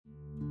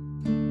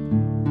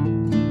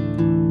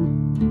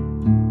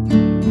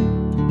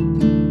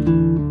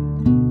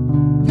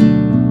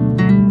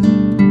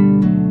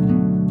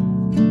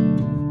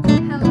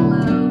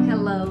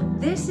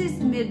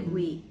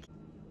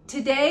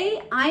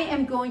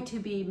going to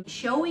be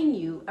showing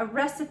you a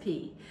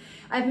recipe.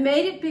 I've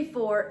made it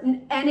before,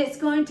 and it's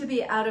going to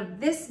be out of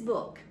this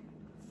book,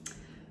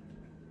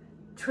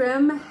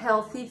 Trim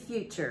Healthy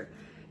Future.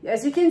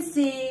 As you can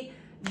see,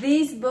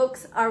 these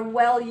books are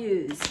well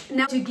used.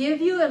 Now, to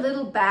give you a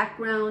little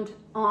background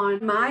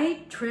on my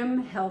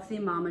Trim Healthy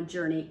Mama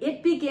journey,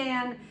 it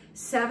began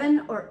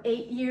 7 or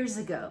 8 years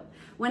ago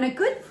when a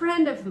good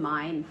friend of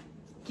mine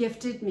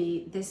gifted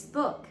me this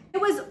book. It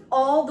was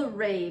all the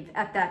rave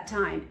at that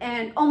time,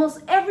 and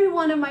almost every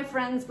one of my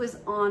friends was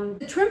on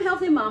the Trim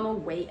Healthy Mama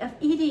way of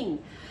eating.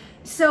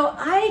 So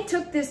I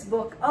took this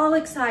book all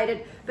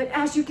excited, but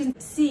as you can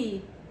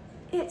see,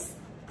 it's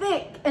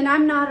thick, and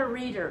I'm not a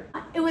reader.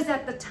 It was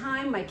at the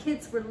time my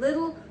kids were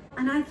little,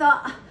 and I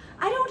thought,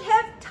 I don't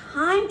have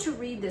time to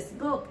read this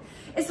book.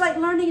 It's like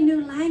learning a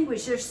new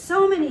language. There's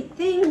so many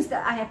things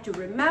that I have to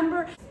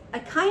remember. I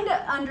kind of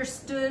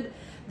understood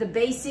the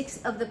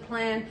basics of the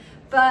plan,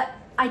 but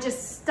I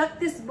just stuck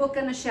this book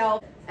on a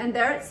shelf, and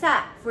there it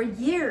sat for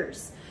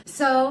years.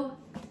 So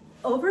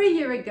over a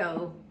year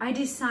ago, I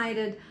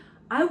decided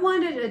I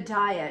wanted a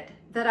diet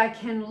that I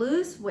can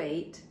lose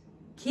weight,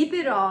 keep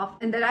it off,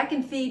 and that I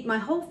can feed my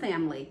whole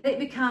family. It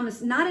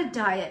becomes not a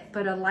diet,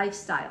 but a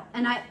lifestyle.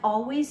 And I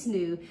always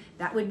knew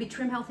that would be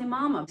Trim Healthy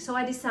Mama. So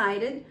I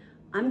decided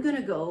I'm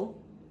gonna go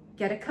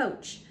get a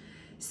coach.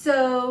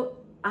 So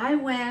I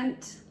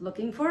went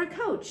looking for a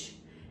coach,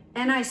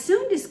 and I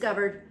soon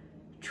discovered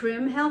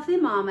Trim Healthy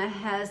Mama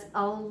has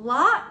a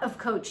lot of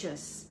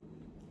coaches.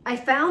 I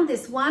found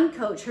this one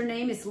coach, her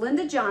name is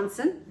Linda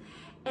Johnson,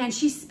 and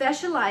she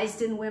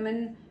specialized in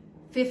women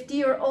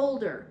 50 or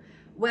older.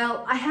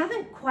 Well, I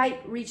haven't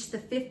quite reached the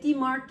 50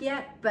 mark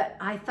yet, but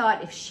I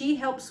thought if she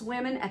helps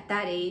women at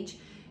that age,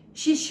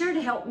 she's sure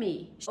to help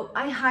me. So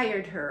I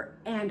hired her,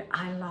 and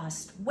I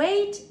lost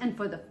weight, and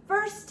for the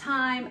first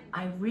time,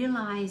 I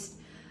realized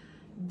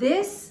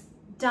this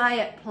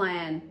diet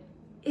plan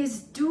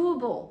is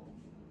doable.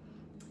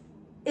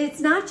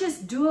 It's not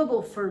just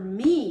doable for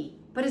me,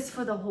 but it's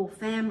for the whole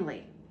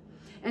family.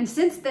 And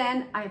since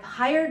then, I've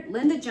hired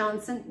Linda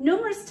Johnson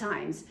numerous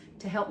times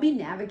to help me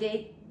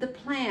navigate the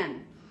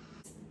plan.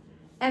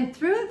 And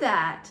through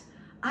that,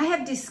 I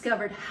have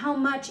discovered how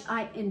much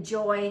I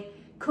enjoy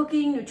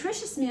cooking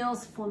nutritious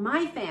meals for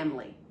my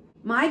family.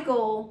 My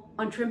goal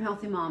on Trim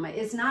Healthy Mama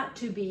is not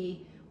to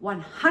be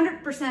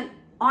 100%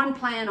 on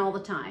plan all the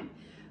time,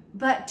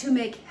 but to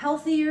make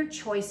healthier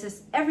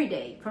choices every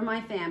day for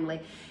my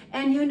family.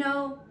 And you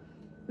know,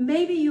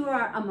 maybe you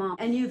are a mom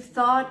and you've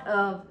thought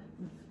of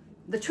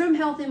the Trim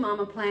Healthy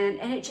Mama plan,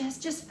 and it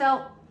just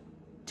felt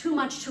too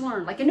much to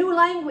learn, like a new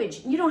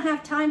language. You don't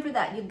have time for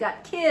that. You've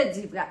got kids,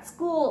 you've got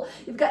school,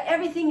 you've got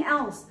everything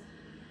else.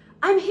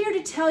 I'm here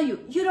to tell you,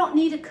 you don't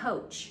need a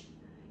coach.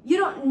 You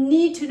don't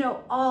need to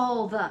know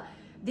all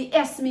the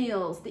S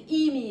meals, the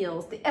E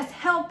meals, the S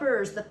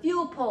helpers, the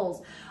fuel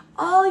poles.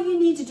 All you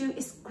need to do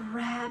is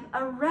grab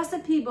a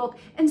recipe book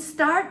and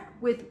start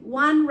with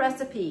one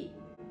recipe.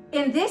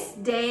 In this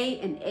day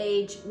and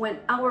age, when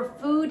our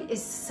food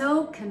is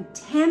so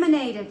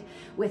contaminated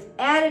with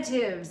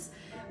additives,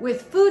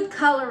 with food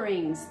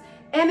colorings,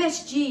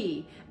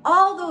 MSG,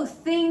 all those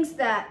things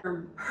that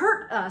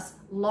hurt us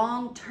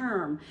long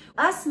term,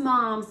 us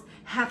moms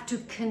have to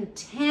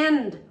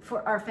contend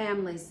for our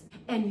families.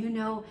 And you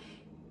know,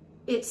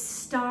 it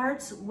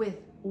starts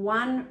with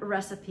one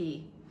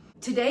recipe.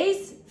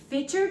 Today's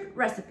featured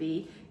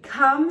recipe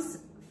comes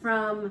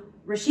from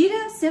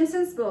Rashida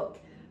Simpson's book,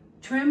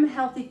 Trim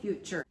Healthy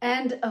Future.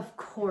 And of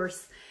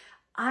course,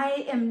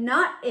 I am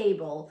not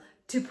able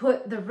to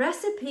put the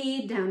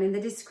recipe down in the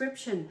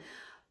description,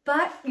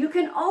 but you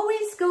can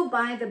always go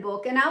buy the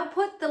book, and I'll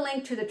put the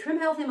link to the Trim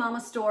Healthy Mama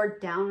store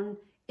down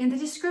in the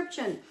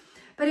description.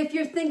 But if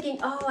you're thinking,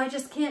 oh, I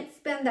just can't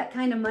spend that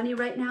kind of money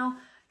right now,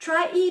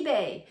 try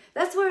eBay.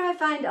 That's where I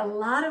find a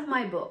lot of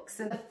my books.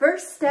 And the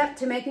first step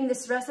to making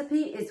this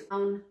recipe is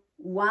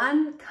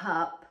 1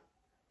 cup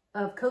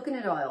of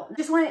coconut oil. I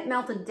just want it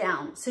melted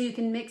down so you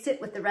can mix it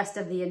with the rest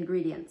of the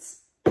ingredients.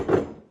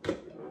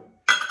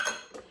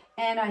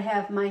 And I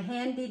have my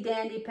handy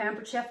dandy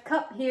Pampered Chef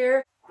cup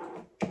here.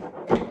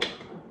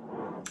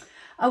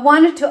 I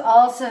wanted to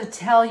also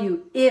tell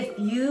you, if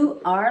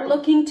you are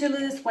looking to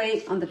lose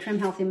weight on the Trim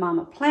Healthy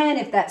Mama plan,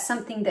 if that's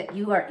something that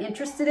you are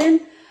interested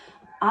in,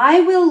 I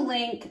will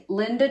link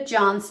Linda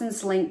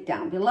Johnson's link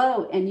down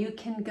below, and you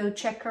can go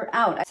check her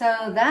out.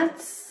 So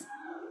that's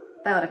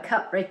about a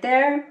cup right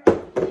there.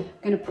 I'm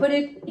gonna put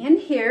it in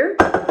here.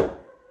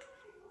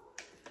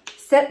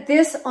 Set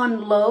this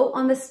on low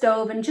on the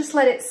stove and just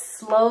let it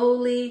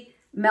slowly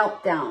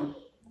melt down.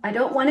 I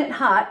don't want it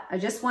hot, I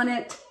just want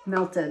it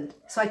melted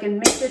so I can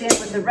mix it in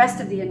with the rest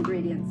of the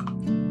ingredients.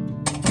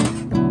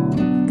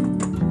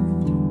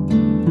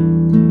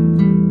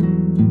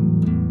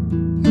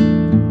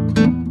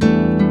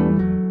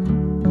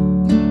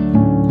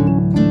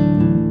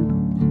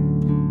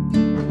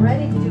 I'm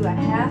ready to do a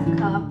 ½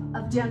 cup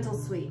of Gentle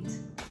Sweet.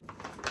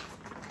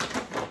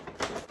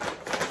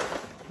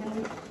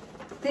 And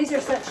these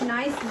are such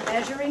nice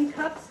measuring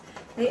cups.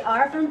 They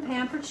are from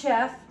Pampered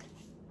Chef.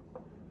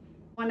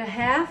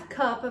 1/2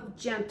 cup of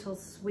gentle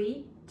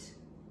sweet.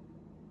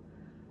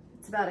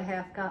 It's about a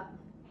 1/2 cup.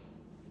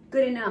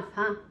 Good enough,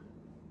 huh?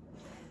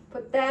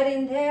 Put that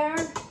in there.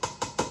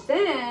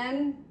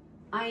 Then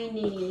I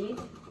need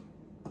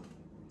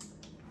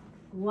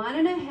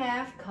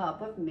 1.5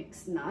 cup of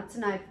mixed nuts,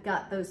 and I've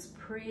got those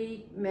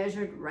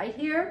pre-measured right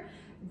here.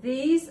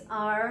 These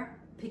are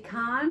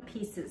pecan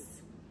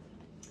pieces.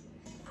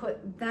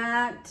 Put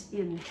that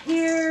in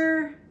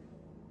here.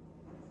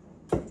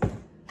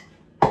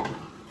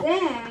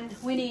 Then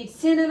we need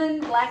cinnamon,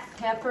 black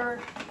pepper,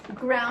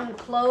 ground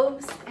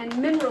cloves, and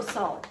mineral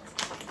salt.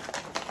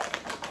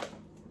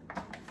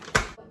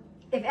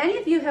 If any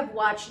of you have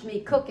watched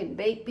me cook and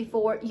bake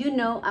before, you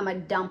know I'm a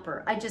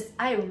dumper.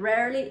 I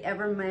rarely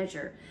ever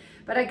measure.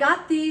 But I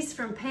got these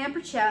from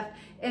Pampered Chef,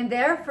 and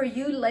they're for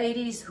you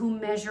ladies who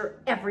measure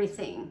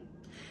everything.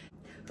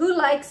 Who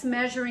likes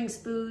measuring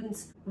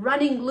spoons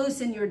running loose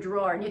in your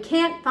drawer? And you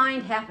can't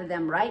find half of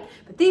them, right?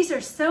 But these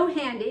are so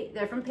handy.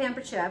 They're from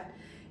Pampered Chef,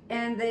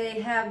 and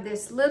they have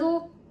this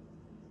little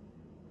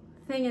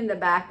thing in the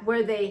back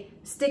where they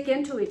stick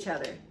into each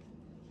other.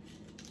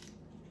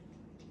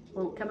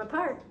 Won't come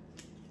apart.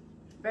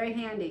 Very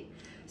handy.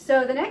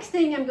 So the next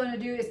thing I'm going to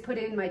do is put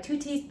in my 2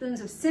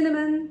 teaspoons of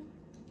cinnamon.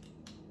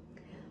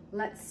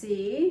 Let's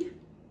see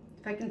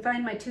if I can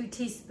find my 2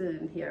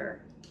 teaspoons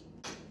here.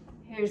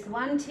 Here's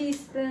 1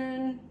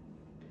 teaspoon.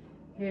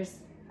 Here's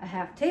a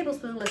 1/2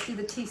 tablespoon. Let's do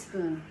the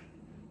teaspoon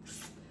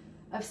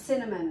of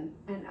cinnamon.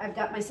 And I've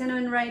got my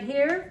cinnamon right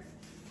here.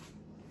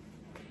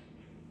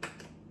 I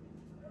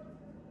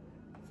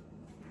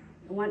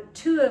want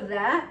 2 of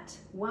that.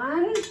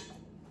 1,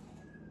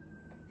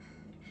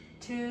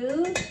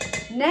 2.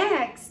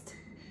 Next,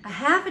 a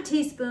 1/2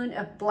 teaspoon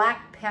of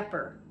black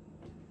pepper.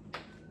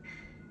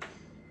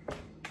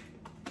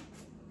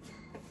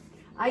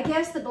 I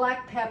guess the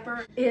black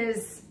pepper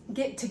is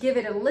to give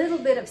it a little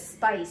bit of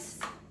spice.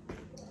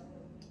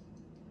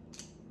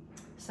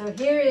 So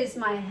here is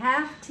my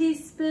 1/2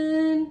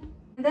 teaspoon.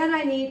 And then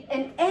I need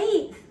an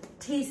 1/8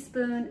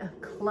 teaspoon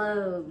of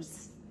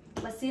cloves.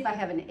 Let's see if I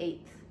have an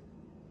 1/8.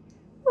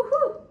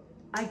 Woohoo!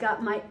 I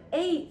got my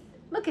 1/8.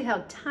 Look at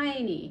how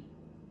tiny.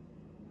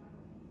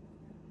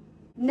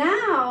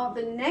 Now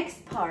the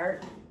next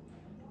part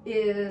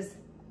is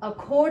a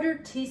 1/4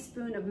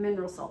 teaspoon of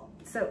mineral salt.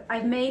 So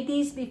I've made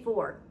these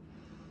before.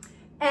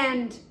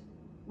 And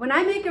when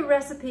I make a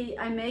recipe,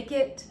 I make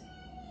it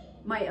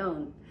my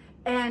own.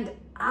 And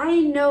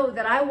I know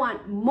that I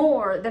want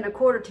more than a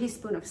 1/4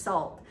 teaspoon of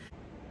salt.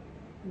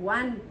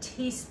 1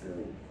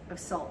 teaspoon of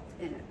salt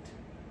in it.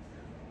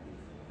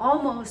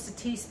 Almost a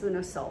teaspoon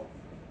of salt.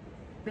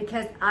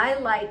 Because I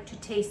like to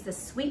taste the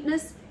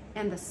sweetness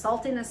and the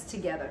saltiness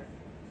together.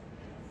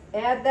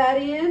 Add that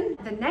in.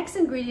 The next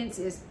ingredients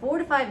is 4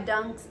 to 5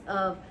 dunks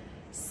of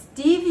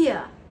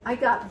stevia. I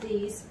got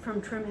these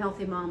from Trim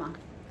Healthy Mama.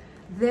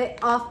 They're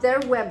off their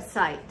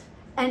website.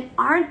 And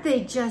aren't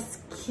they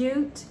just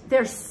cute?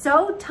 They're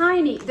so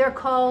tiny. They're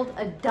called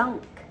a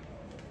dunk.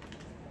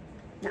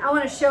 Now I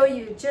want to show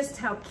you just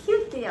how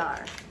cute they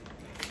are.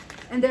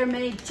 And they're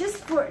made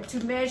just to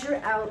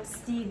measure out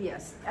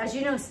stevia. As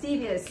you know,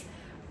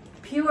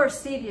 pure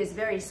stevia is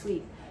very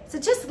sweet. So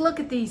just look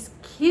at these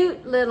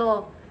cute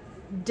little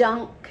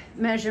dunk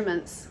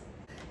measurements.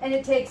 And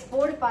it takes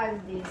 4 to 5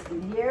 of these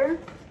in here.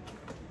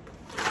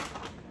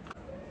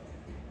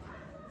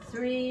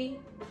 3,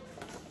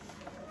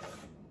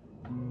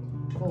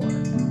 4.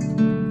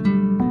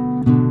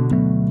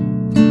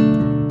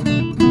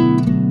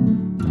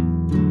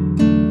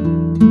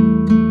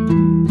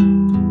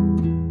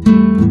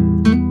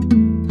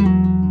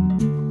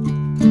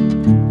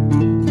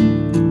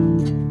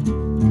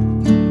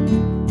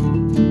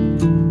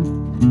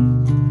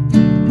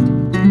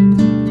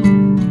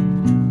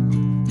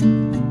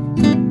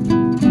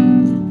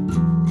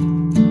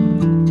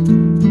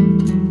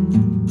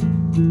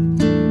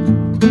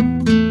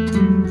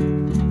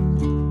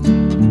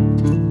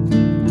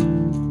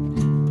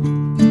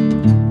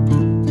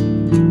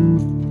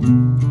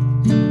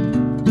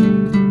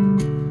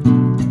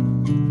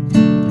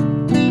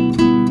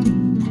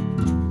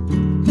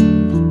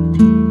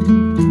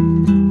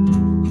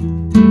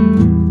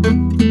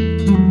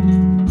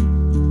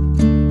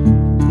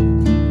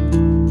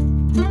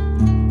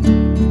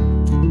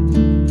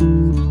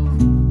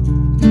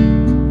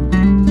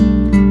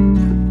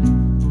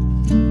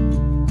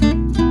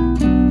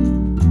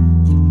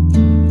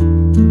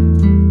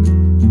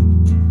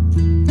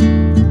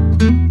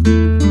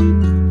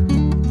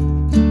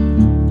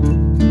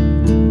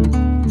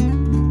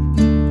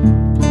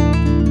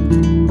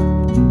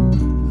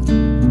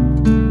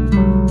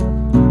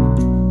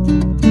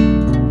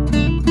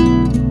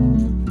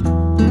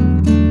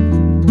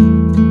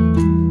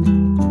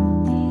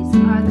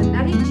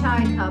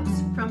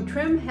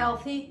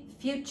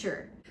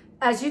 Future.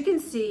 As you can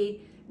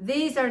see,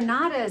 these are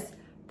not as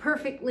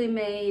perfectly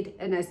made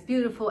and as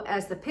beautiful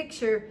as the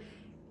picture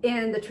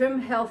in the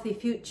Trim Healthy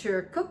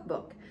Future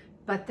cookbook,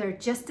 but they're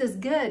just as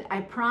good,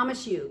 I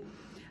promise you.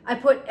 I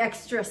put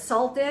extra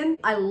salt in.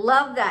 I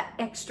love that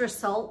extra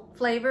salt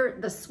flavor,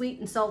 the sweet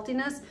and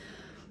saltiness.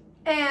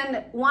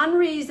 And one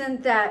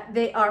reason that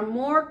they are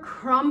more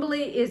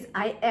crumbly is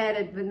I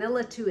added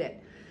vanilla to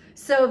it.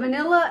 So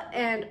vanilla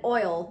and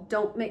oil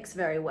don't mix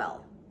very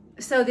well.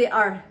 So they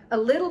are a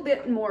little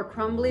bit more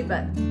crumbly,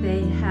 but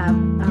they have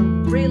a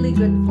really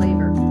good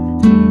flavor.